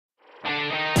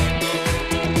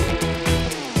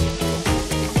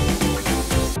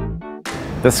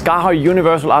The SKAARHOJ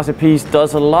Universal RCPs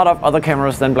does a lot of other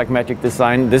cameras than Blackmagic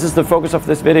Design. This is the focus of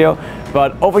this video,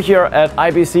 but over here at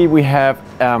IBC we have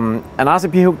an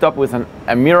RCP hooked up with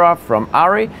a mirror from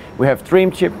ARRI. We have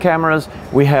Dream chip cameras,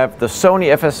 we have the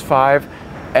Sony FS5,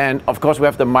 and of course we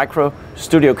have the Micro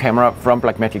Studio camera from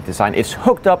Blackmagic Design. It's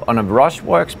hooked up on a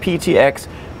Rushworks PTZ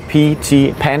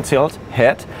PT pan tilt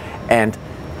head, and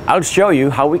I'll show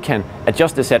you how we can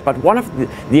adjust this head. But one of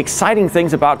the exciting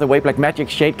things about the way Blackmagic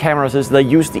shade cameras is they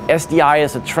use the SDI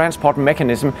as a transport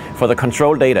mechanism for the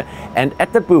control data. And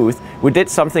at the booth we did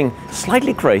something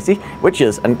slightly crazy, which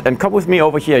is, and come with me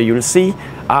over here, you'll see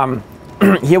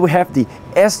here we have the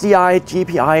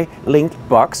SDI-GPI Link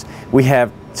box. We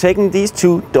have taken these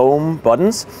two dome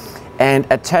buttons and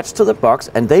attached to the box,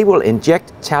 and they will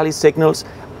inject tally signals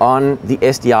on the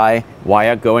SDI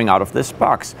wire going out of this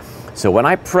box. So when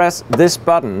I press this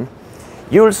button,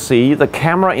 you'll see the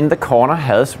camera in the corner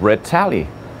has red tally.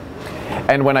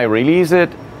 And when I release it,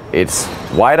 it's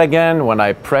white again. When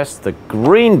I press the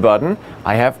green button,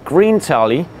 I have green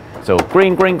tally. So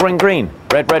green, green, green, green,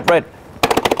 red, red, red.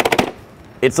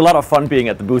 It's a lot of fun being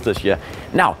at the booth this year.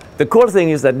 Now, the cool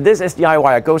thing is that this SDI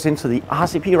wire goes into the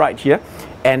RCP right here.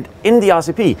 And in the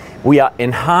RCP, we are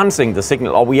enhancing the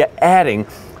signal, or we are adding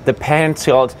the pan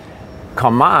tilt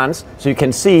commands. So you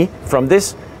can see from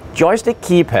this joystick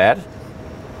keypad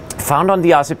found on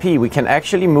the RCP, we can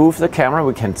actually move the camera,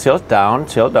 we can tilt down,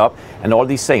 tilt up, and all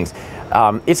these things.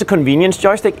 It's a convenience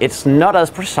joystick. It's not as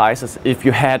precise as if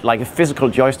you had like a physical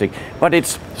joystick, but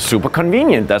it's super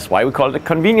convenient. That's why we call it a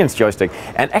convenience joystick.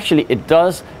 And actually it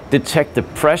does detect the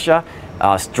pressure,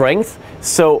 strength.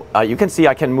 So you can see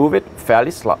I can move it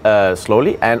fairly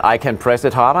slowly, and I can press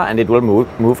it harder and it will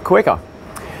move quicker.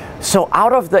 So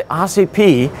out of the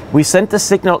RCP, we sent the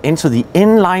signal into the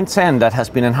Inline 10 that has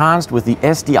been enhanced with the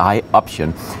SDI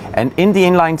option. And in the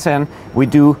Inline 10, we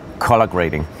do color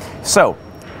grading. So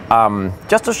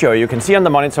just to show you, you can see on the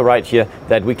monitor right here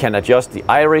that we can adjust the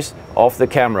iris of the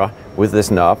camera with this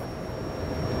knob.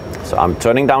 So I'm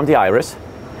turning down the iris.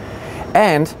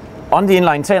 And on the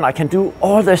Inline 10, I can do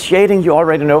all the shading you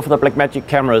already know for the Blackmagic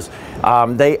cameras.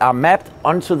 They are mapped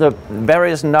onto the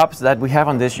various knobs that we have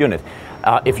on this unit.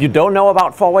 If you don't know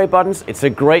about four-way buttons, it's a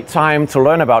great time to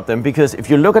learn about them, because if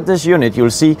you look at this unit,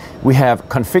 you'll see we have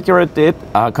configured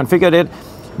it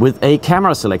with a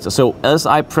camera selector. So as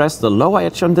I press the lower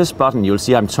edge on this button, you'll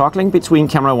see I'm toggling between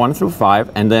camera 1 through 5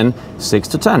 and then 6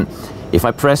 to 10. If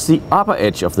I press the upper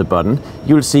edge of the button,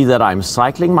 you'll see that I'm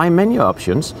cycling my menu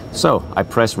options. So I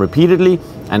press repeatedly,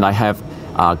 and I have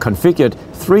configured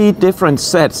 3 different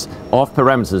sets of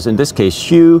parameters. In this case,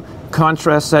 hue,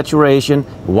 contrast, saturation,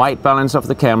 white balance of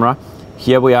the camera.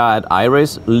 Here we are at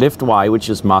iris, lift Y, which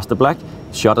is master black,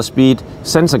 shutter speed,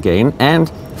 sensor gain, and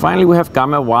finally we have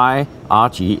gamma Y,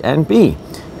 RG, and B.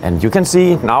 And you can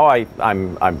see now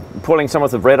I'm pulling some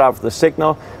of the red out of the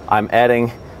signal. I'm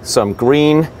adding some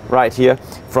green right here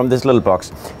from this little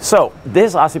box. So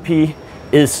this RCP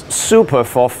is super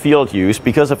for field use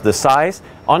because of the size.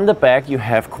 On the back you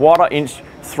have 1/4 inch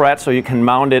thread, so you can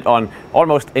mount it on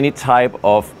almost any type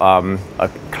of a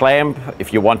clamp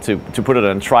if you want to put it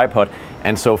on a tripod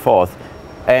and so forth.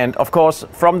 And of course,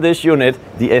 from this unit,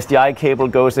 the SDI cable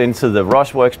goes into the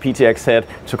Rushworks PTZ head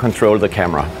to control the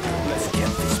camera.